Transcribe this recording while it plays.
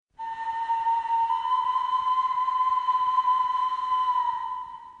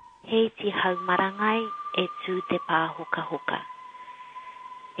He te hau marangai e tū te Pāhokahoka.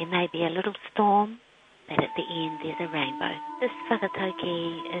 There may be a little storm, but at the end there's a rainbow. This whakatauki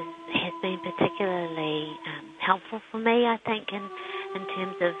has been particularly helpful for me, I think, in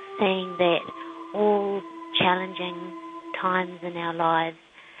terms of seeing that all challenging times in our lives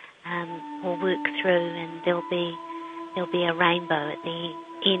will work through, and there'll be a rainbow at the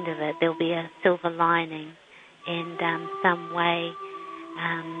end of it. There'll be a silver lining, and some way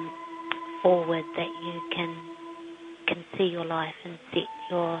forward that you can see your life and set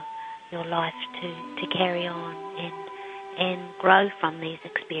your life to carry on and grow from these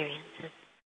experiences.